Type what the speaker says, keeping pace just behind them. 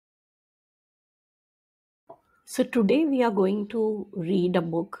So today we are going to read a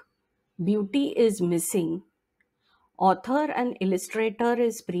book, Beauty is Missing. Author and illustrator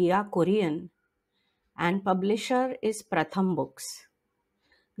is Priya Kuriyan and publisher is Pratham Books.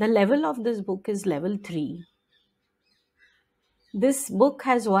 The level of this book is level 3. This book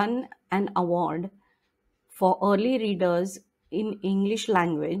has won an award for early readers in English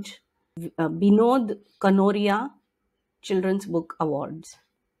language, Binod Kanoria Children's Book Awards.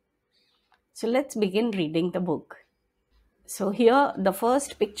 So let's begin reading the book. So here the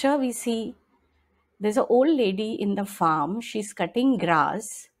first picture we see, there's an old lady in the farm. She's cutting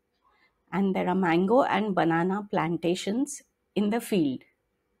grass, and there are mango and banana plantations in the field.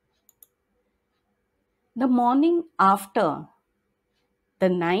 The morning after the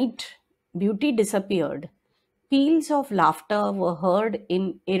night Beauty disappeared, peals of laughter were heard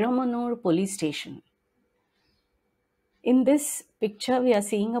in Iramanur police station. In this picture, we are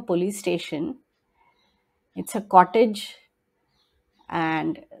seeing a police station. It's a cottage,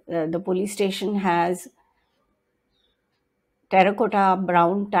 and the police station has terracotta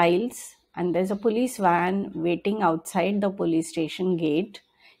brown tiles, and there's a police van waiting outside the police station gate.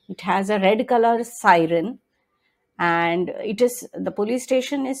 It has a red color siren, and the police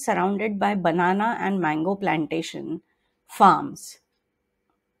station is surrounded by banana and mango plantation farms.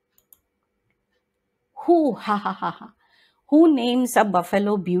 Who, ha ha ha ha, who names a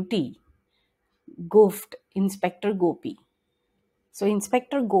buffalo Beauty? Goofed Inspector Gopi. So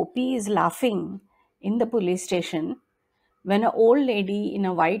Inspector Gopi is laughing in the police station when an old lady in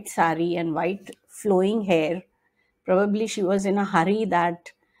a white sari and white flowing hair, probably she was in a hurry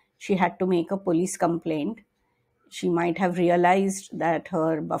that she had to make a police complaint. She might have realized that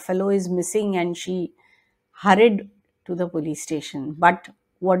her buffalo is missing and she hurried to the police station. But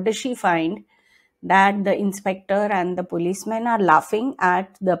what does she find? That the inspector and the policemen are laughing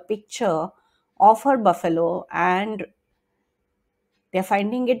at the picture of her buffalo, and they're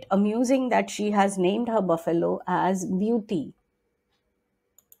finding it amusing that she has named her buffalo as Beauty.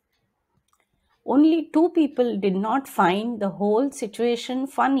 Only two people did not find the whole situation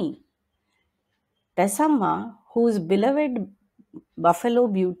funny. Thessamma, whose beloved buffalo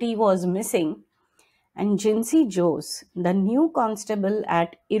Beauty was missing, and Jincy Jose, the new constable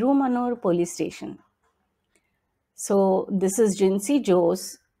at Irumanur police station. So this is Jincy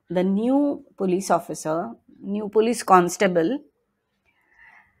Jose, the new police officer, new police constable,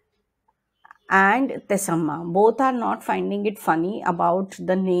 and Thessamma. Both are not finding it funny about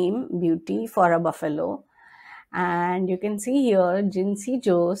the name Beauty for a buffalo. And you can see here, Jincy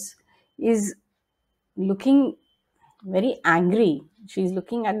Jose is looking very angry. She's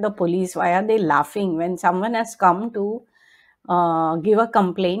looking at the police. Why are they laughing? When someone has come to give a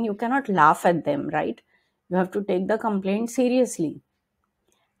complaint, you cannot laugh at them, right? You have to take the complaint seriously.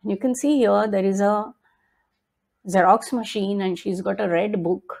 And you can see here there is a Xerox machine and she's got a red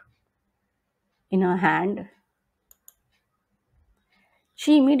book in her hand.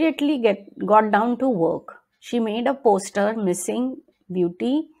 She immediately got down to work. She made a poster, missing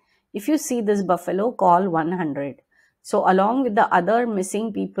Beauty. If you see this buffalo, call 100. So along with the other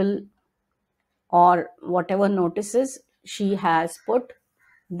missing people or whatever notices, she has put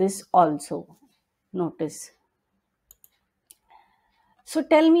this also notice. So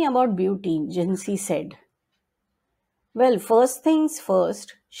tell me about Beauty, Jincy said. Well, first things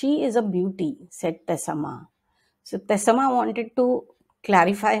first, she is a beauty, said Thessamma. So Thessamma wanted to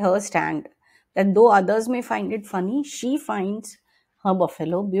clarify her stand that though others may find it funny, she finds her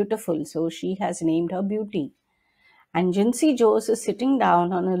buffalo beautiful. So she has named her Beauty. And Jincy Jose is sitting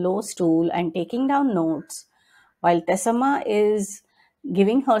down on a low stool and taking down notes while Thessamma is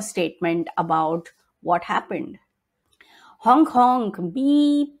giving her statement about what happened. Honk honk,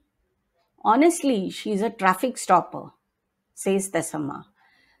 beep. Honestly, she's a traffic stopper, says Thessamma.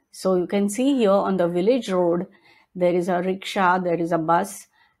 So you can see here on the village road, there is a rickshaw, there is a bus,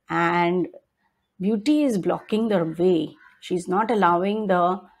 and Beauty is blocking the way. She's not allowing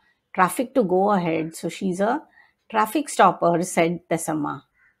the traffic to go ahead. So she's a traffic stopper, said Thessamma.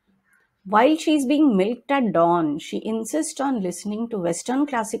 While she's being milked at dawn, she insists on listening to Western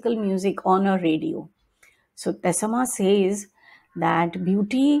classical music on her radio. So Thessamma says that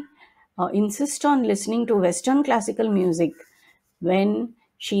Beauty insists on listening to Western classical music when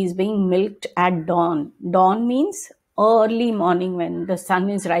she is being milked at dawn. Dawn means early morning when the sun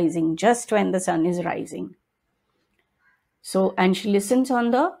is rising, just when the sun is rising. So, and she listens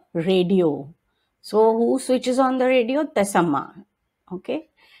on the radio. So, who switches on the radio? Thessamma. Okay.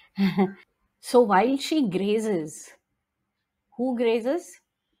 So, while she grazes, who grazes?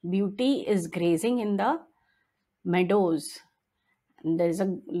 Beauty is grazing in the meadows. And there's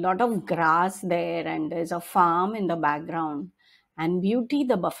a lot of grass there, and there's a farm in the background. And Beauty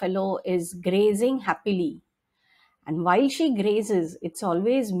the buffalo is grazing happily. And while she grazes, it's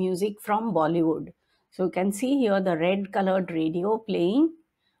always music from Bollywood. So you can see here the red colored radio playing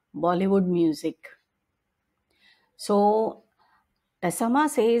Bollywood music. So Thessamma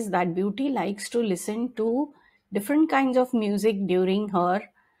says that Beauty likes to listen to different kinds of music during her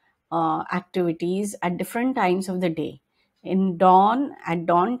activities at different times of the day. At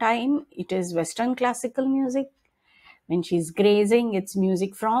dawn time, it is Western classical music. When she's grazing, it's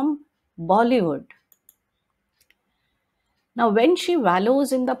music from Bollywood. Now, when she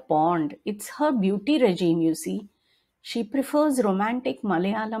wallows in the pond, it's her beauty regime, you see. She prefers romantic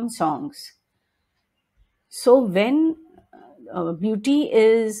Malayalam songs. So, when Beauty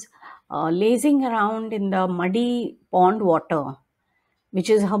is lazing around in the muddy pond water, which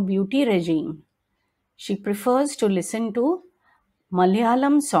is her beauty regime, she prefers to listen to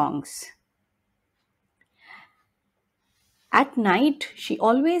Malayalam songs. At night, she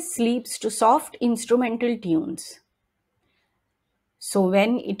always sleeps to soft instrumental tunes. So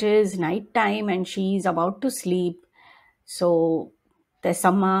when it is night time and she is about to sleep, so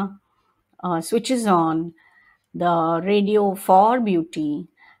Thessamma switches on the radio for Beauty,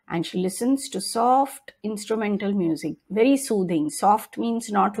 and she listens to soft instrumental music, very soothing. Soft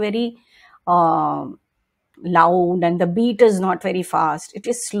means not very uh, loud, and the beat is not very fast. It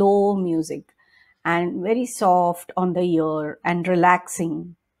is slow music and very soft on the ear and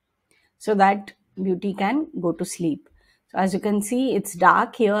relaxing, so that Beauty can go to sleep. So as you can see, it's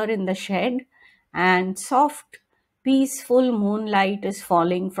dark here in the shed, and soft, peaceful moonlight is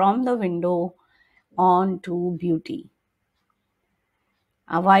falling from the window onto Beauty.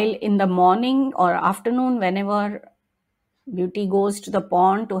 While in the morning or afternoon, whenever Beauty goes to the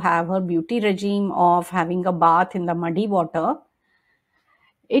pond to have her beauty regime of having a bath in the muddy water,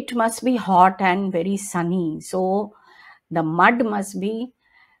 it must be hot and very sunny. So the mud must be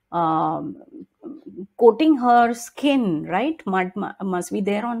um, coating her skin, right? Mud must be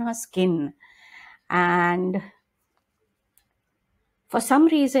there on her skin. And for some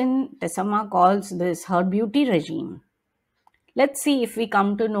reason, Thessamma calls this her beauty regime. Let's see if we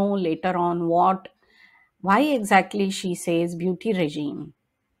come to know later on why exactly she says beauty regime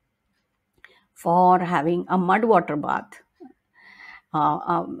for having a mud water bath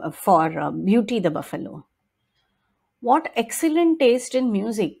for Beauty the buffalo. What excellent taste in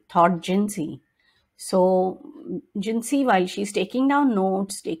music, thought Jincy. So, Jincy, while she's taking down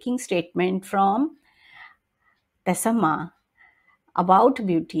notes, taking statement from Thessamma about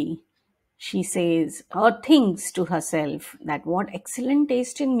Beauty, she says or thinks to herself that what excellent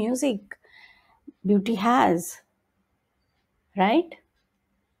taste in music Beauty has, right?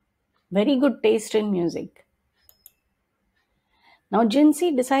 Very good taste in music. Now,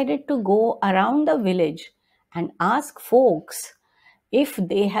 Jincy decided to go around the village and ask folks if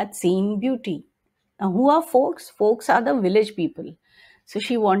they had seen Beauty. Now, who are folks? Folks are the village people. So,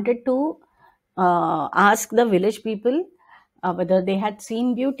 she wanted to ask the village people whether they had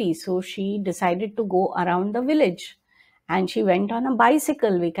seen Beauty. So, she decided to go around the village, and she went on a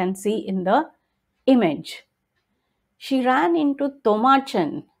bicycle, we can see in the image. She ran into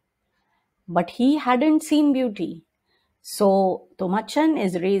Tomachan, but he hadn't seen Beauty. So Tomachan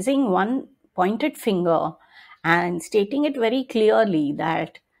is raising one pointed finger and stating it very clearly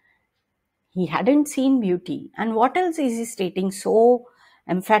that he hadn't seen Beauty. And what else is he stating so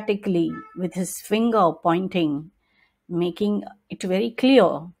emphatically with his finger pointing, making it very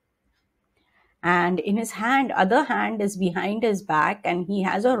clear? And in his hand, other hand is behind his back, and he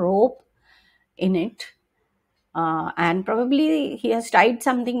has a rope in it. And probably he has tied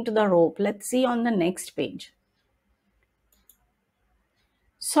something to the rope. Let's see on the next page.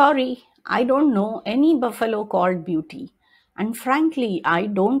 Sorry, I don't know any buffalo called Beauty, and frankly, I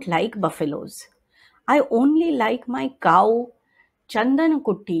don't like buffaloes. I only like my cow,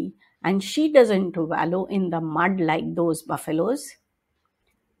 Chandanakutti, and she doesn't wallow in the mud like those buffaloes.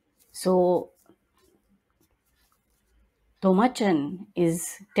 So, Tomachan is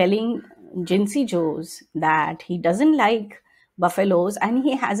telling Jincy Jose that he doesn't like buffaloes and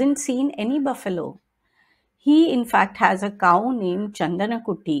he hasn't seen any buffalo. He, in fact, has a cow named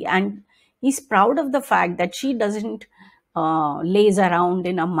Chandanakutti, and he's proud of the fact that she doesn't laze around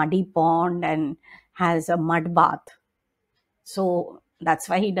in a muddy pond and has a mud bath. So that's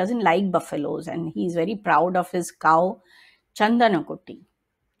why he doesn't like buffaloes, and he's very proud of his cow, Chandanakutti.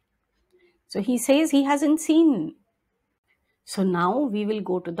 So he says he hasn't seen. So now we will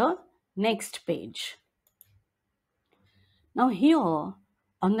go to the next page. Now, here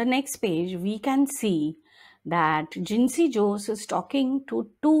on the next page, we can see that Jincy Jose is talking to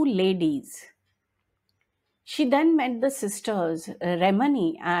two ladies. She then met the sisters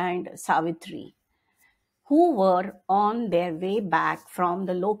Remani and Savitri, who were on their way back from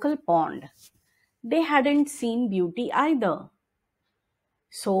the local pond. They hadn't seen Beauty either.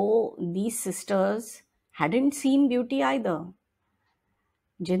 So these sisters hadn't seen Beauty either.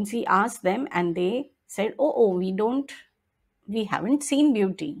 Jincy asked them and they said, oh, we haven't seen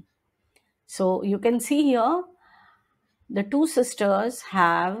Beauty. So you can see here, the two sisters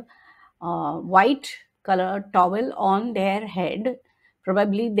have a white colored towel on their head.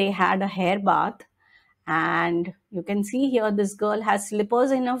 Probably they had a hair bath. And you can see here, this girl has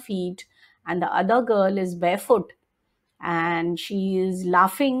slippers in her feet and the other girl is barefoot. And she is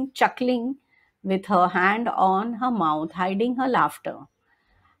laughing, chuckling with her hand on her mouth, hiding her laughter.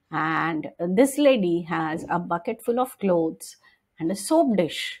 And this lady has a bucket full of clothes and a soap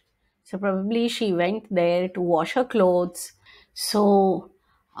dish. So probably she went there to wash her clothes. So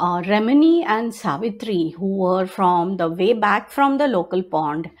Remini and Savitri, who were from the way back from the local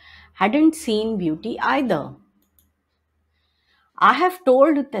pond, hadn't seen Beauty either. I have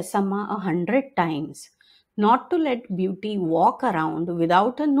told Thessamma 100 times not to let Beauty walk around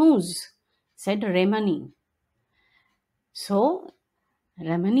without a noose, said Remini. So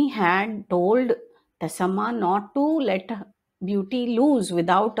Remini had told Thessamma not to let Beauty loose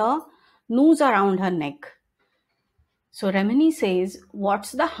without a noose around her neck. So Remini says,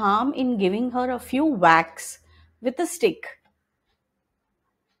 what's the harm in giving her a few whacks with a stick?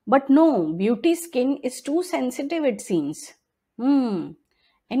 But no, Beauty's skin is too sensitive, it seems.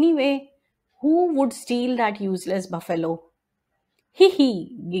 Anyway, who would steal that useless buffalo? Hee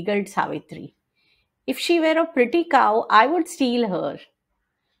hee, giggled Savitri. If she were a pretty cow, I would steal her.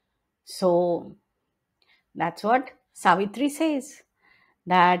 So that's what Savitri says.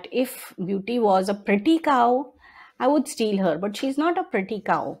 That if Beauty was a pretty cow, I would steal her. But she's not a pretty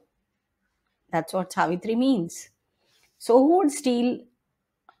cow. That's what Savitri means. So who would steal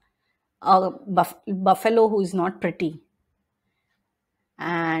a buffalo who is not pretty?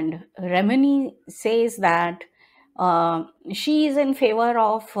 And Remini says that she is in favor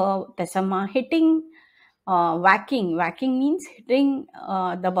of Thessamma hitting, whacking. Whacking means hitting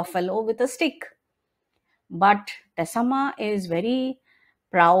the buffalo with a stick. But Thessamma is very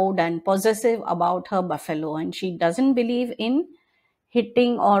proud and possessive about her buffalo, and she doesn't believe in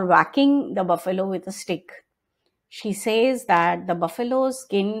hitting or whacking the buffalo with a stick. She says that the buffalo's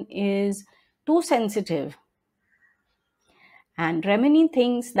skin is too sensitive. And Remini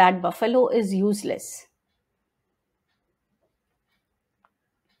thinks that buffalo is useless.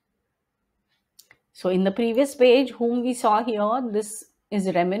 So in the previous page, whom we saw here, this is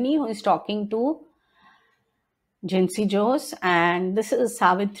Remini who is talking to Jincy Jose, and this is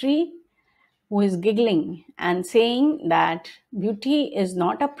Savitri who is giggling and saying that Beauty is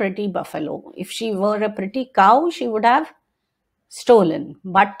not a pretty buffalo. If she were a pretty cow, she would have stolen,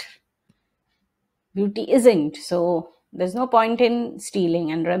 but Beauty isn't, so there's no point in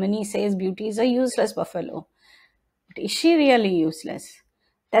stealing. And Remini says Beauty is a useless buffalo. But is she really useless?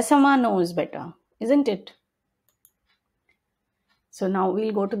 Thessamma knows better, isn't it? So now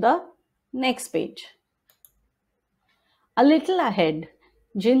we'll go to the next page. A little ahead,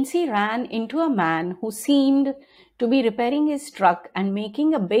 Jincy ran into a man who seemed to be repairing his truck and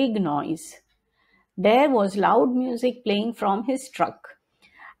making a big noise. There was loud music playing from his truck,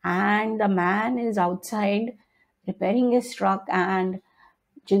 and the man is outside repairing his truck, and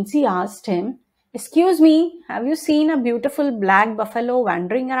Jincy asked him, "Excuse me, have you seen a beautiful black buffalo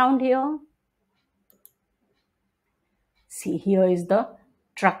wandering around here?" See, here is the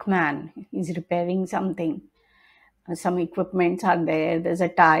truck man. He's repairing something. Some equipments are there. There's a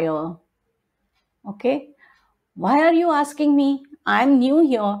tire. Okay. Why are you asking me? I'm new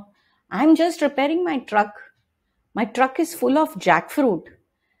here. I'm just repairing my truck. My truck is full of jackfruit.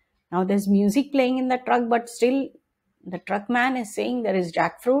 Now there's music playing in the truck, but still the truck man is saying there is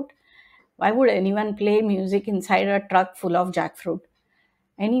jackfruit. Why would anyone play music inside a truck full of jackfruit?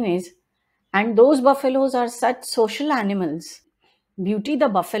 Anyways, and those buffaloes are such social animals. Beauty the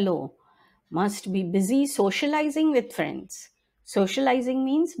buffalo must be busy socializing with friends. Socializing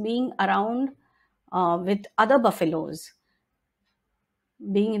means being around with other buffaloes,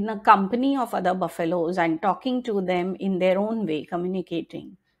 being in the company of other buffaloes and talking to them in their own way,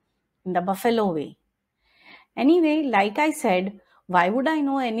 communicating in the buffalo way. Anyway, like I said, why would I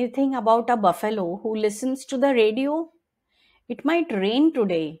know anything about a buffalo who listens to the radio? It might rain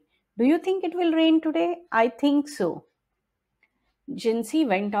today. Do you think it will rain today? I think so. Jincy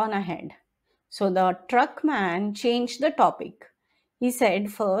went on ahead. So the truck man changed the topic. He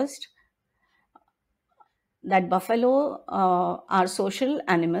said first, that buffalo are social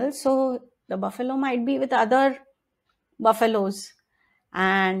animals, so the buffalo might be with other buffaloes.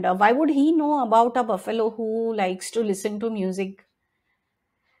 And why would he know about a buffalo who likes to listen to music?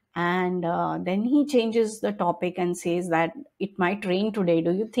 And then he changes the topic and says that it might rain today.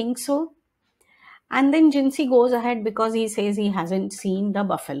 Do you think so? And then Jincy goes ahead because he says he hasn't seen the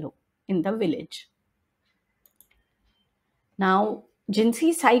buffalo in the village. Now,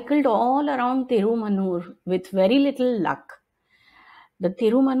 Jincy cycled all around Tirumanur with very little luck. The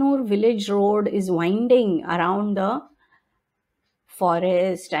Tirumanur village road is winding around the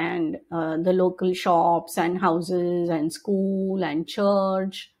forest and the local shops and houses and school and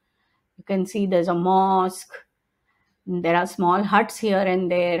church. You can see there's a mosque. There are small huts here and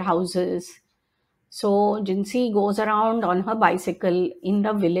there, houses. So Jincy goes around on her bicycle in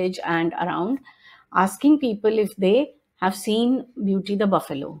the village and around, asking people if they have seen Beauty the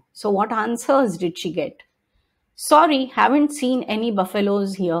buffalo. So what answers did she get? Sorry, haven't seen any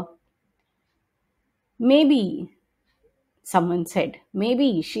buffaloes here. Maybe, someone said,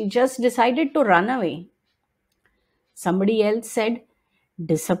 maybe she just decided to run away. Somebody else said,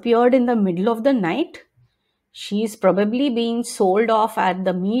 disappeared in the middle of the night? She's probably being sold off at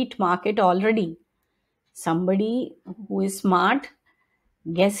the meat market already. Somebody who is smart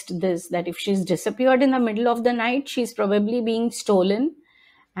guessed this, that if she's disappeared in the middle of the night, she's probably being stolen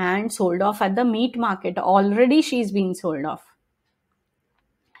and sold off at the meat market. Already she's being sold off.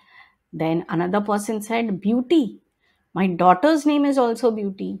 Then another person said, Beauty. My daughter's name is also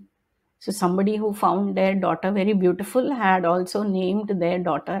Beauty. So somebody who found their daughter very beautiful had also named their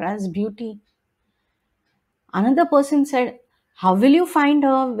daughter as Beauty. Another person said, how will you find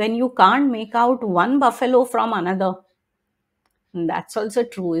her when you can't make out one buffalo from another? And that's also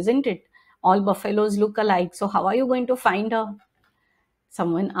true, isn't it? All buffaloes look alike. So how are you going to find her?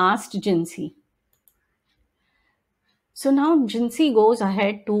 Someone asked Jincy. So now Jincy goes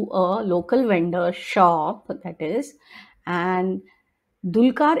ahead to a local vendor shop, that is, and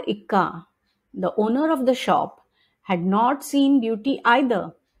Dulkaar Iqqa, the owner of the shop, had not seen Beauty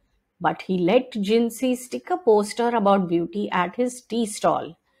either, but he let Jincy stick a poster about Beauty at his tea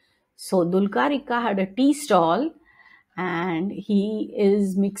stall. So Dulkaar Iqqa had a tea stall and he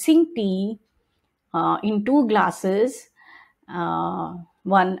is mixing tea in two glasses,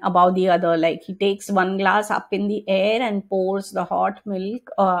 one above the other. Like he takes one glass up in the air and pours the hot milk,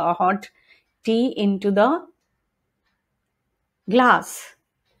 hot tea into the glass.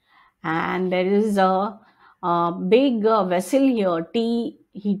 And there is a big vessel here, tea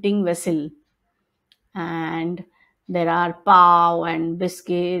heating vessel. And there are pav and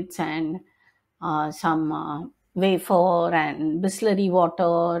biscuits and some wafer and Bisleri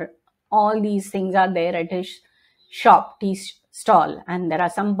water. All these things are there at his shop, tea stall. And there are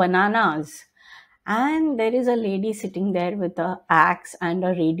some bananas. And there is a lady sitting there with an axe and a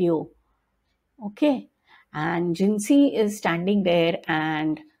radio. Okay. And Jincy is standing there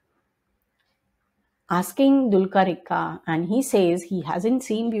and asking Dulkaar Iqqa, and he says he hasn't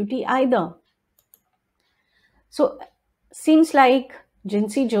seen Beauty either. So seems like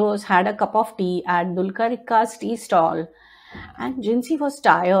Jincy Jose had a cup of tea at Dulkaar Iqqa's tea stall, and Jincy was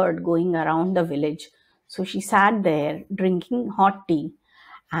tired going around the village. So she sat there drinking hot tea,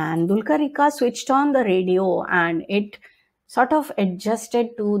 and Dulkaar Iqqa switched on the radio, and it sort of adjusted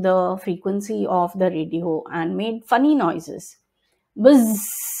to the frequency of the radio and made funny noises. Buzz,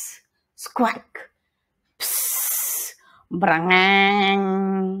 squawk, psst,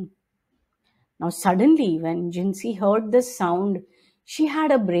 brang. Now suddenly when Jincy heard this sound, she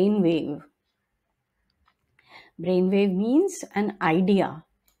had a brainwave. Brainwave means an idea.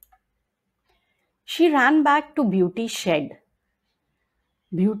 She ran back to Beauty's shed.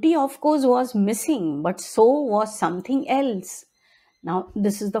 Beauty, of course, was missing, but so was something else. Now,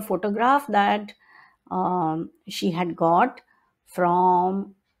 this is the photograph that she had got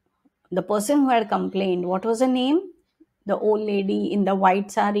from the person who had complained. What was her name? The old lady in the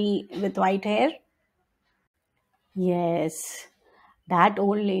white sari with white hair? Yes, that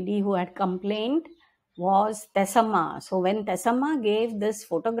old lady who had complained was Thessamma. So when Thessamma gave this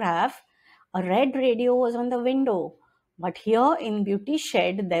photograph, a red radio was on the window. But here in Beauty's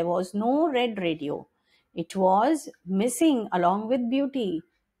shed, there was no red radio. It was missing along with Beauty.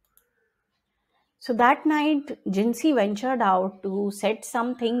 So that night, Jincy ventured out to set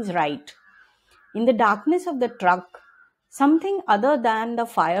some things right. In the darkness of the truck, something other than the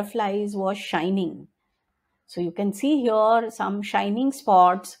fireflies was shining. So you can see here some shining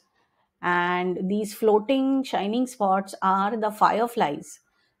spots, and these floating shining spots are the fireflies.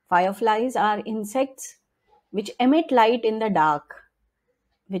 Fireflies are insects which emit light in the dark,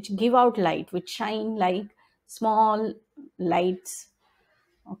 which give out light, which shine like small lights.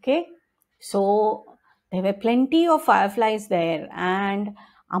 Okay, so there were plenty of fireflies there, and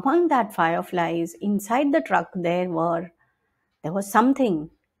among that fireflies inside the truck there was something.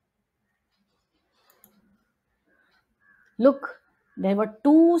 Look, there were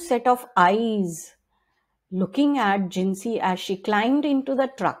two set of eyes looking at Jincy as she climbed into the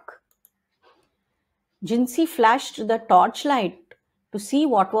truck. Jincy flashed the torchlight to see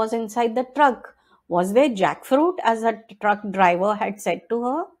what was inside the truck. Was there jackfruit, as the truck driver had said to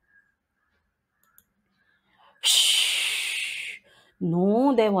her? Shh!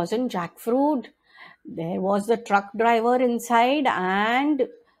 No, there wasn't jackfruit. There was the truck driver inside, and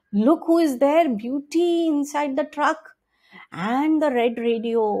look who is there, Beauty inside the truck, and the red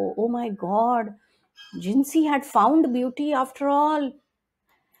radio. Oh my god, Jincy had found Beauty after all.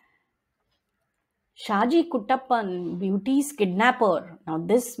 Shaji Kuttappan, Beauty's kidnapper. Now,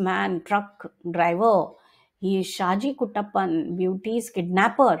 this man, truck driver, he is Shaji Kuttappan, Beauty's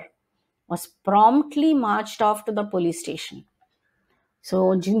kidnapper, was promptly marched off to the police station.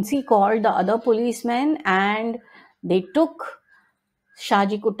 So, Jincy called the other policemen and they took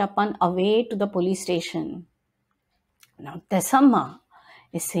Shaji Kuttappan away to the police station. Now, Thessamma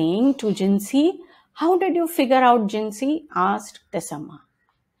is saying to Jincy, "How did you figure out, Jincy?" asked Thessamma.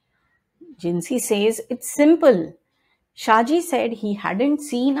 Jincy says, "It's simple. Shaji said he hadn't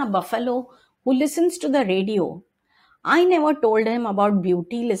seen a buffalo who listens to the radio. I never told him about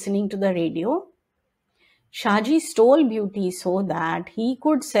Beauty listening to the radio. Shaji stole Beauty so that he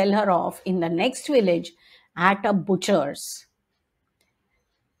could sell her off in the next village at a butcher's."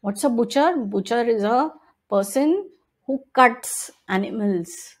 What's a butcher? Butcher is a person who cuts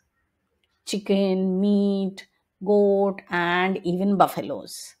animals, chicken, meat, goat, and even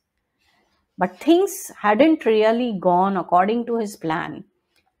buffaloes. But things hadn't really gone according to his plan.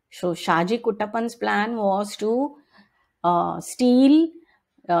 So Shaji Kuttappan's plan was to steal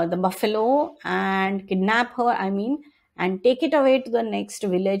the buffalo and kidnap her, and take it away to the next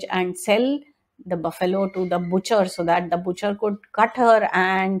village and sell the buffalo to the butcher so that the butcher could cut her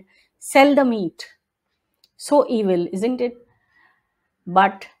and sell the meat. So evil, isn't it?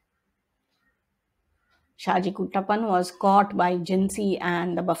 But Shaji Kuttappan was caught by Jincy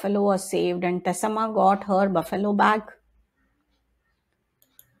and the buffalo was saved, and Thessamma got her buffalo back.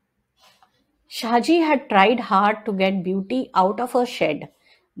 Shaji had tried hard to get Beauty out of her shed,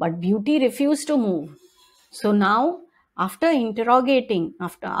 but Beauty refused to move. So now, after asking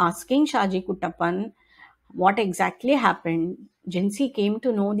Shaji Kuttappan what exactly happened, Jincy came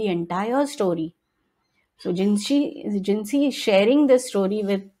to know the entire story. So Jincy is sharing this story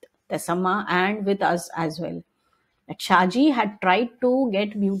with Thessamma and with us as well. That Shaji had tried to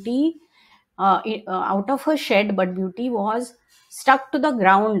get Beauty out of her shed, but Beauty was stuck to the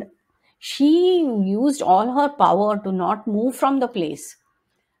ground. She used all her power to not move from the place.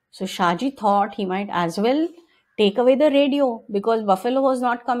 So Shaji thought he might as well take away the radio because buffalo was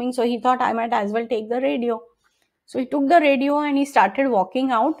not coming. So he thought, I might as well take the radio. So he took the radio and he started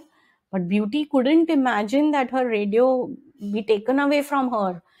walking out. But Beauty couldn't imagine that her radio be taken away from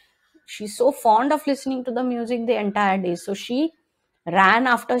her. She's so fond of listening to the music the entire day. So she ran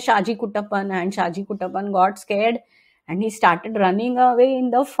after Shaji Kuttappan, and Shaji Kuttappan got scared and he started running away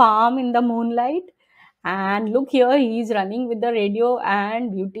in the farm in the moonlight. And look here, he's running with the radio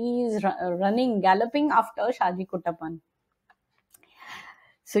and Beauty is running, galloping after Shaji Kuttappan.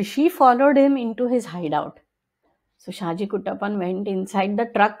 So she followed him into his hideout. So Shaji Kuttappan went inside the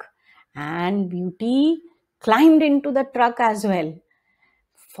truck and Beauty climbed into the truck as well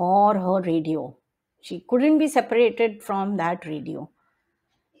for her radio. She couldn't be separated from that radio.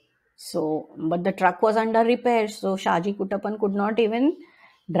 So, but the truck was under repair, so Shaji Kuttappan could not even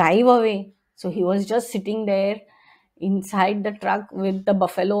drive away. So he was just sitting there inside the truck with the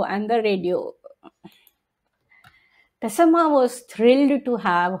buffalo and the radio. Thessamma was thrilled to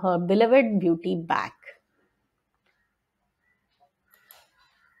have her beloved Beauty back.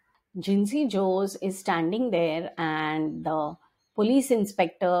 Jincy Jose is standing there, and the police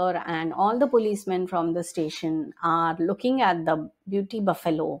inspector and all the policemen from the station are looking at the Beauty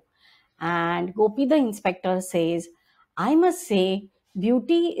buffalo. And Gopi the inspector says, "I must say,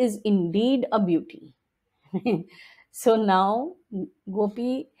 Beauty is indeed a beauty." So now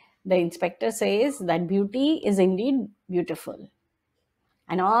Gopi the inspector says that Beauty is indeed beautiful.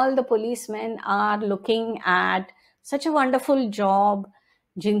 And all the policemen are looking at such a wonderful job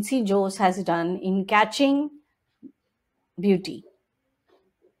Jincy Jose has done in catching Beauty.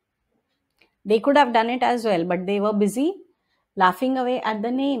 They could have done it as well, but they were busy laughing away at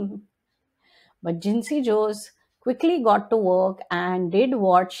the name. But Jincy Jose quickly got to work and did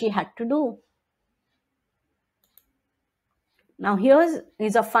what she had to do. Now, here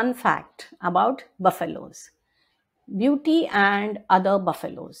is a fun fact about buffaloes. Beauty and other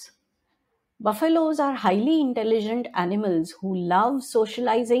buffaloes. Buffaloes are highly intelligent animals who love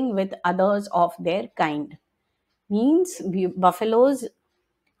socializing with others of their kind. Means buffaloes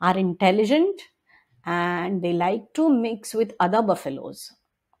are intelligent and they like to mix with other buffaloes.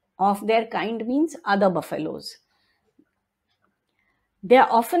 Of their kind means other buffaloes. They are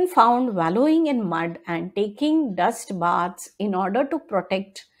often found wallowing in mud and taking dust baths in order to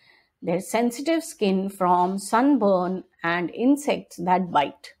protect their sensitive skin from sunburn and insects that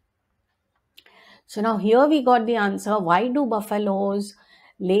bite. So now here we got the answer. Why do buffaloes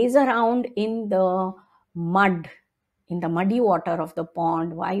laze around in the mud, in the muddy water of the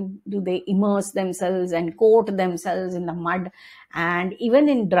pond? Why do they immerse themselves and coat themselves in the mud? And even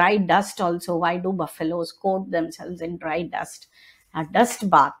in dry dust also, why do buffaloes coat themselves in dry dust? A dust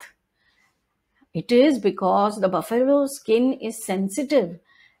bath. It is because the buffalo skin is sensitive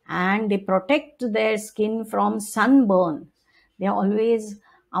and they protect their skin from sunburn. They are always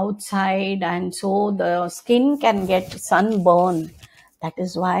outside and so the skin can get sunburn. That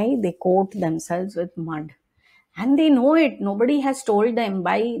is why they coat themselves with mud. And they know it. Nobody has told them,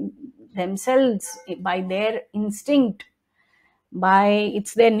 by themselves, by their instinct, by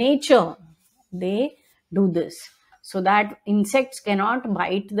it's their nature. They do this so that insects cannot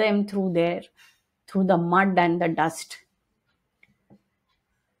bite them through the mud and the dust.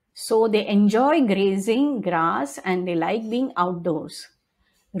 So they enjoy grazing grass and they like being outdoors.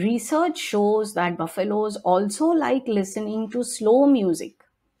 Research shows that buffaloes also like listening to slow music.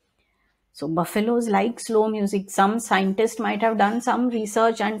 So buffaloes like slow music. Some scientists might have done some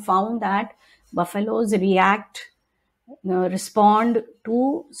research and found that buffaloes respond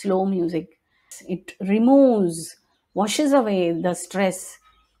to slow music. It removes, washes away the stress,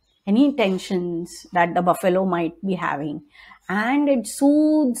 any tensions that the buffalo might be having, and it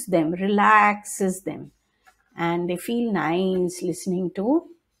soothes them, relaxes them, and they feel nice listening to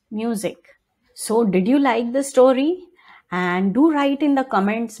music. So, did you like the story? And do write in the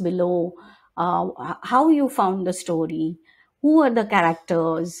comments below how you found the story, who are the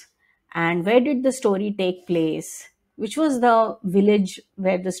characters, and where did the story take place, which was the village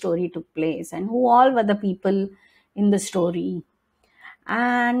where the story took place, and who all were the people in the story.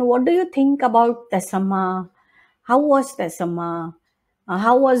 And what do you think about Thessamma? How was Thessamma?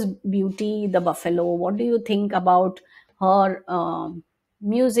 How was Beauty the buffalo? What do you think about her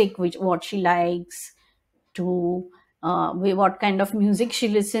music, which what she likes to, what kind of music she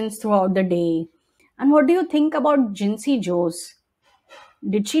listens throughout the day? And what do you think about Jincy Jose?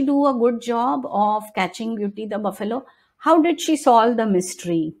 Did she do a good job of catching Beauty the buffalo? How did she solve the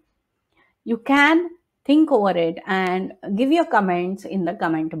mystery? You can think over it and give your comments in the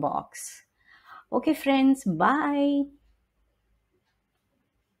comment box. Okay, friends, bye.